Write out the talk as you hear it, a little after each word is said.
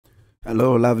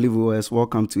Hello, lovely viewers.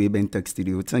 Welcome to Eben Tech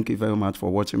Studio. Thank you very much for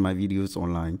watching my videos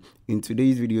online. In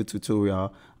today's video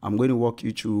tutorial, I'm going to walk you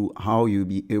through how you'll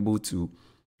be able to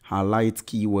highlight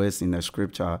keywords in the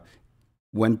scripture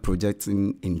when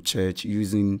projecting in church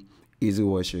using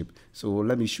Easyworship. So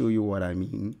let me show you what I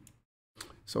mean.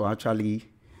 So actually,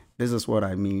 this is what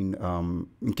I mean.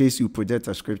 In case you project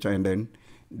a scripture and then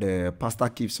the pastor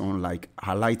keeps on like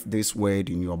highlight this word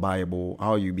in your Bible,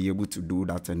 how you be able to do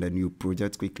that, and then you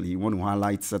project quickly. You want to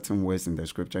highlight certain words in the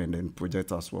scripture and then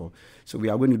project as well. So we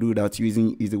are going to do that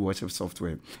using Easyworship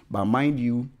software. But mind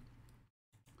you,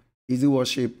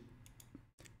 Easyworship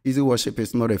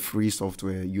is not a free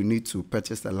software. You need to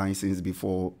purchase a license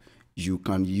before you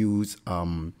can use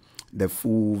the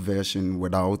full version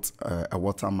without a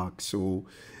watermark. So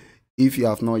if you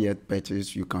have not yet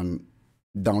purchased, you can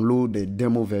download the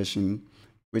demo version,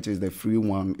 which is the free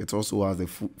one. It also has the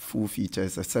full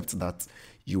features, except that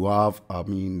you have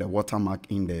the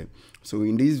watermark in there. So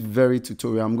in this very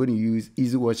tutorial, I'm going to use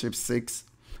Easyworship 6.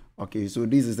 Okay, so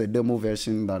this is the demo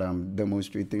version that I'm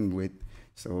demonstrating with.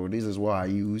 So this is what I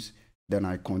use. Then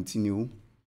I continue,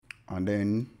 and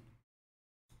then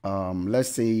let's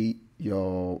say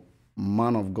your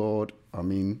man of God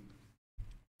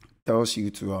tells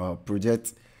you to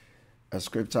project a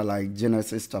scripture like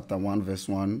Genesis chapter 1 verse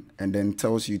 1, and then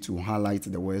tells you to highlight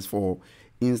the words. For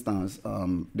instance,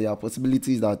 there are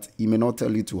possibilities that he may not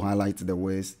tell you to highlight the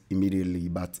words immediately,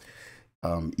 but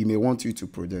he may want you to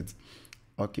project.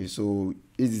 Okay, so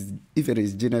if it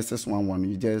is Genesis 1:1,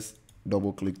 you just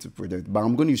double click to project. But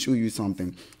I'm going to show you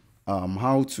something,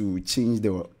 how to change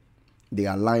the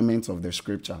alignment of the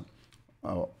scripture,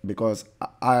 because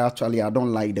I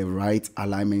don't like the right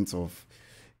alignment of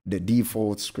the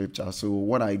default scripture. So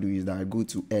what I do is that I go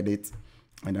to edit,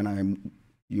 and then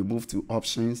you move to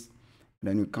options,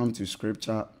 then you come to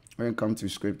scripture. When you come to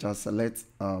scripture, select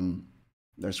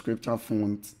the scripture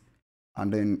font,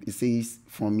 and then it says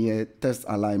from here, text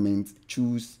alignment,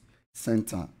 choose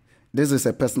center. This is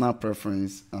a personal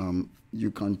preference. You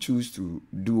can choose to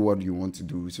do what you want to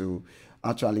do. So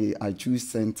actually I choose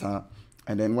center,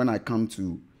 and then when I come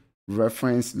to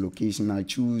reference location, I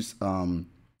choose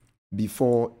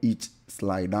before each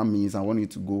slide. That means I want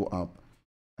it to go up,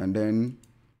 and then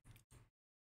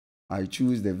I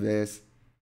choose the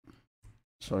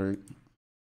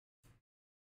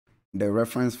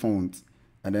reference font,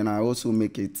 and then I also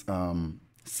make it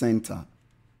center.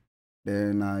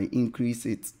 Then I increase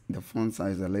the font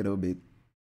size a little bit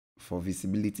for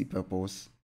visibility purpose,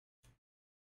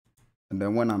 and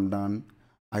then when I'm done,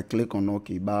 I click on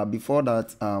OK. But before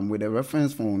that, with the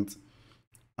reference font,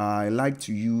 I like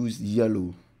to use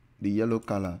the yellow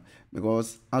color,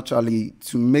 because actually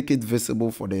to make it visible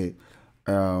for the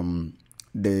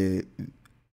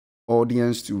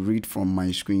audience to read from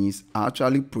my screens, I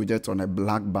actually project on a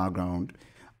black background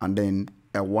and then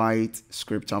a white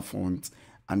scripture font,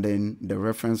 and then the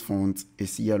reference font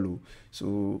is yellow.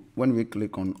 So when we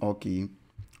click on OK,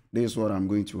 this is what I'm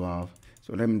going to have.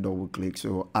 So let me double click.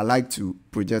 So I like to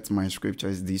project my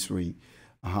scriptures this way,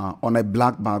 on a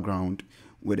black background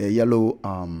with a yellow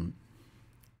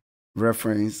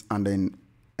reference and then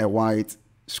a white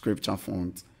scripture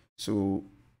font. So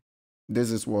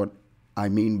this is what I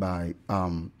mean by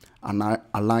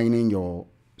aligning your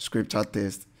scripture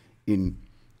text in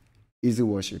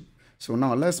Easyworship. So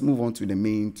now let's move on to the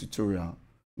main tutorial,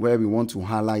 where we want to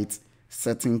highlight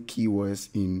certain keywords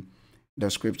in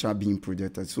the scripture being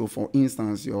projected. So for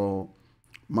instance, your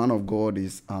man of God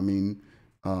is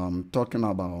talking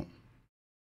about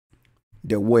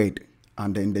the word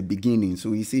and then the beginning.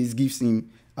 So he says, gives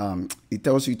him, it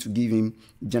tells you to give him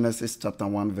Genesis chapter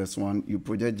 1 verse 1. You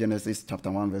project Genesis chapter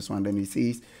 1 verse 1. Then he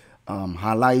says,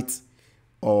 highlight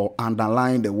or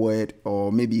underline the word,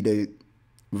 or maybe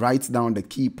write down the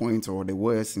key points or the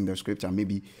words in the scripture,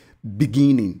 maybe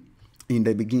beginning, in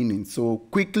the beginning. So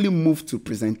quickly move to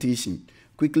presentation.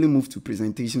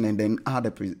 And then add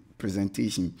a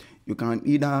presentation. You can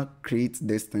either create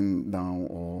this thing down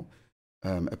or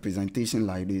a presentation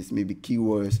like this, maybe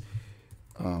keywords.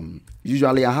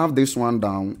 Usually I have this one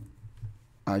down.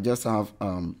 I just have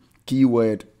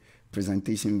keyword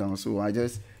presentation down, so I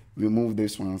just remove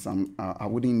this one. I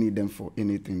wouldn't need them for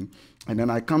anything. And then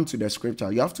I come to the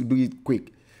scripture. You have to do it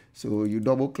quick. So you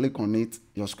double click on it,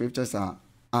 your scriptures are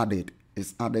added.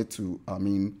 It's added to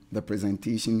the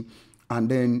presentation. And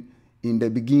then in the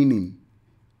beginning,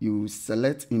 you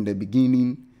select in the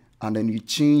beginning, and then you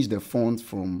change the font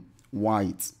from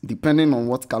white, depending on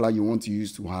what color you want to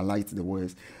use to highlight the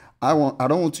words. I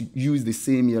don't want to use the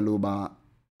same yellow, but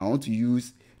I want to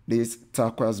use this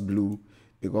turquoise blue,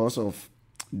 because of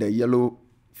the yellow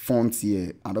fonts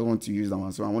here. I don't want to use that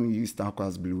one, so I want to use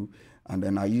turquoise blue, and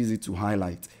then I use it to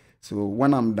highlight. So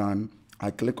when I'm done,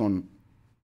 I click on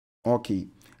OK,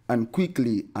 and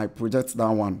quickly I project that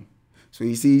one. So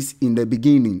it says in the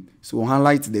beginning, so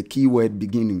highlight the keyword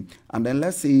beginning, and then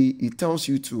let's say it tells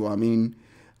you to,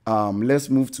 let's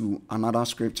move to another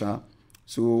scripture.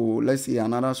 So let's say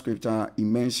another scripture, it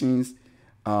mentions,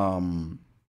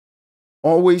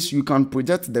 always you can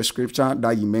project the scripture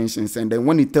that he mentions, and then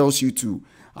when it tells you to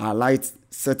highlight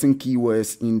certain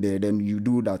keywords in there, then you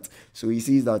do that. So he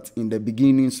says that in the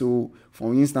beginning. So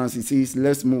for instance, he says,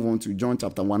 let's move on to John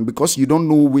chapter 1, because you don't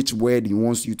know which word he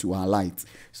wants you to highlight.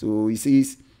 So he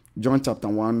says John chapter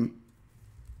 1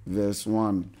 verse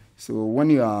 1. So when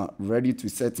you are ready to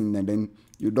set in, and then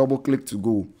you double click to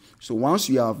go. So once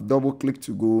you have double clicked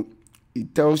to go,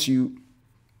 it tells you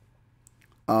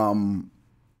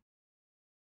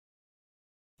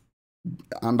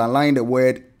underline the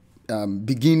word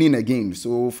beginning again.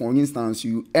 So for instance,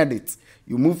 you edit,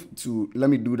 you move to, let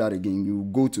me do that again. You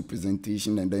go to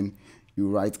presentation, and then you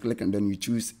right click, and then you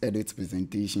choose edit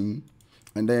presentation,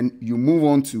 and then you move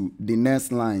on to the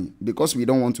next line. Because we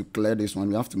don't want to clear this one,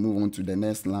 we have to move on to the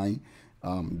next line.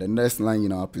 The next line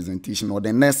in our presentation, or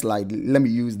the next slide. Let me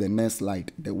use the next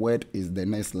slide. The word is the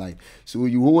next slide. So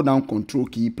you hold down Control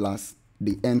key plus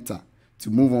the enter to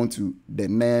move on to the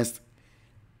next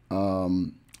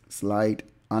slide,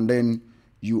 and then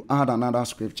you add another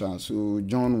scripture. So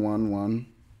John 1:1.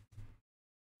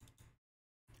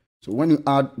 So when you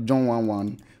add John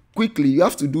 1:1, quickly, you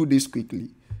have to do this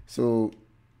quickly. So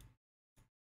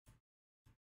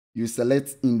you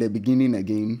select in the beginning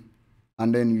again,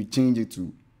 and then you change it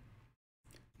to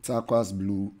turquoise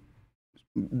blue.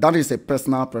 That is a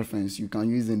personal preference. You can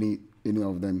use any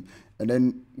of them, and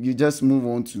then you just move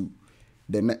on to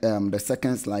the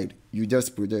second slide. You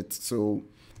just project. So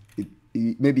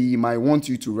maybe he might want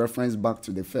you to reference back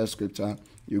to the first scripture.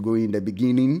 You go in the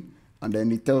beginning, and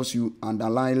then it tells you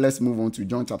underline. Let's move on to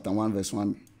John chapter 1 verse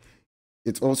 1.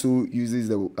 It also uses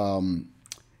the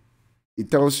it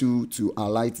tells you to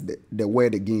highlight the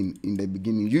word again in the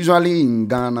beginning. Usually in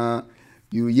Ghana,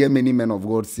 you hear many men of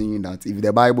God saying that if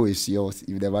the Bible is yours,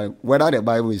 whether the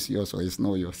Bible is yours or it's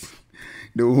not yours,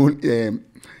 the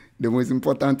most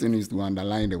important thing is to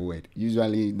underline the word.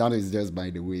 Usually, that is just by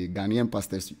the way. Ghanaian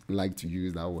pastors like to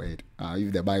use that word.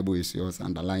 If the Bible is yours,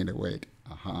 underline the word.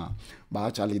 But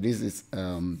actually, this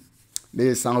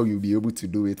is how you'll be able to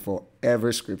do it for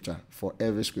every scripture. For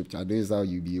every scripture, this is how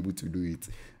you'll be able to do it.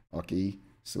 Okay?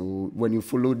 So when you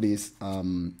follow this,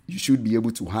 you should be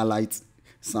able to highlight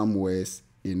some words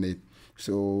in it.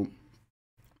 So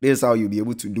this is how you'll be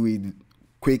able to do it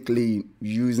quickly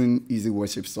using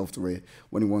Easyworship software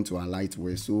when you want to highlight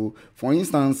words. So for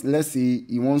instance, let's say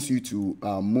he wants you to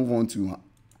move on to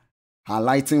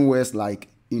highlighting words like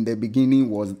in the beginning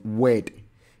was word,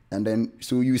 and then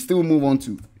so you still move on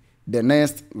to the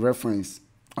next reference.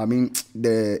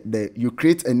 You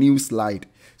create a new slide.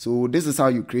 So this is how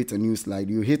you create a new slide.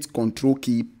 You hit Control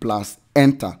key plus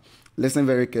enter. Listen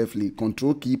very carefully.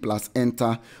 Control key plus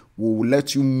enter will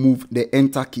let you move the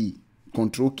enter key.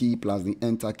 Control key plus the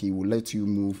enter key will let you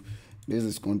move. This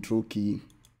is Control key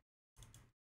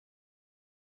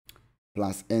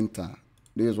plus enter.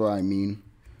 This is what I mean.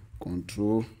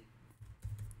 Control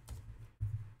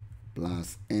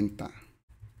plus enter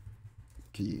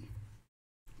key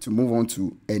to move on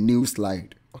to a new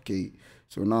slide. Okay.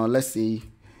 So now let's say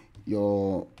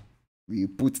we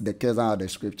put the cursor at the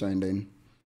scripture, and then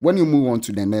when you move on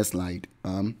to the next slide,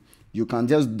 you can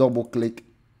just double click.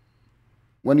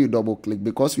 When you double click,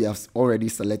 because we have already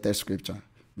selected scripture,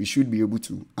 we should be able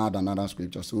to add another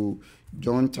scripture. So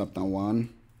John chapter 1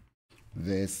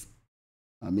 verse,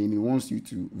 he wants you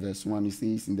to, verse 1, he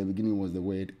says in the beginning was the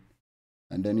word,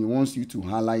 and then he wants you to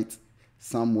highlight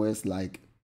some words like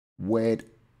word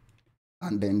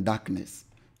and then darkness.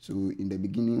 So in the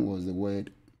beginning was the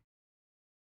word.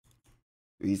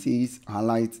 He says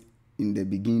highlight in the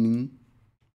beginning,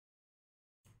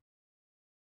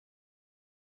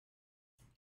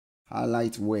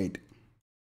 highlight word.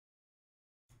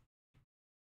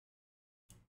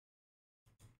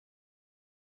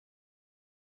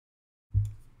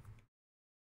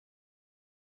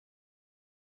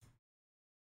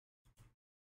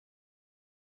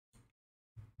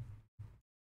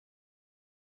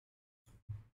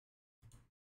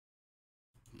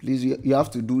 Please, you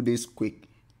have to do this quick.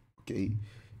 Okay.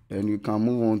 Then you can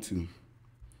move on to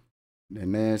the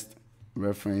next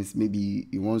reference. Maybe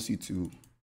he wants you to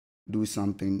do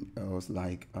something else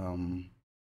like and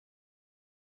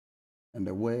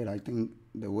the word, I think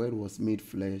the word was made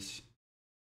flesh.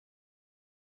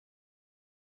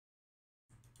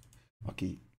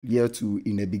 Okay, here to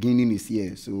in the beginning is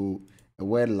here. So a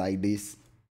word like this,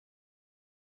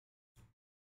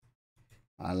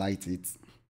 highlight it.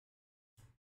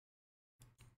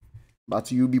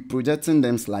 But you'll be projecting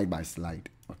them slide by slide,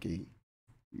 okay?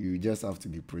 You just have to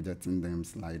be projecting them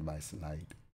slide by slide.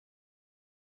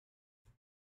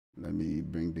 Let me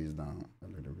bring this down a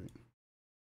little bit.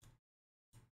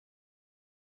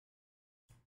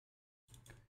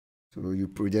 So you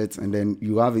project and then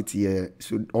you have it here.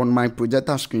 So on my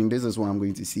projector screen, this is what I'm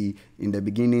going to see. In the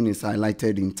beginning, it's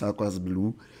highlighted in turquoise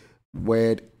blue,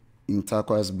 word in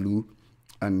turquoise blue,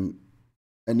 and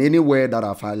any word that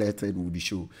I've highlighted will be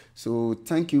shown. So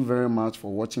thank you very much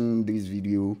for watching this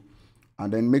video.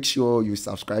 And then make sure you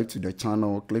subscribe to the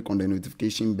channel, click on the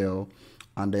notification bell,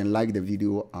 and then like the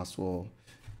video as well.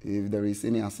 If there is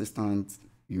any assistance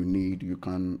you need, you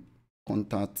can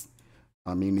contact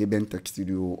Eben Tech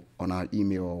Studio on our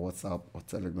email or WhatsApp or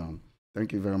Telegram.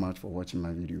 Thank you very much for watching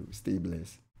my video. Stay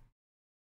blessed.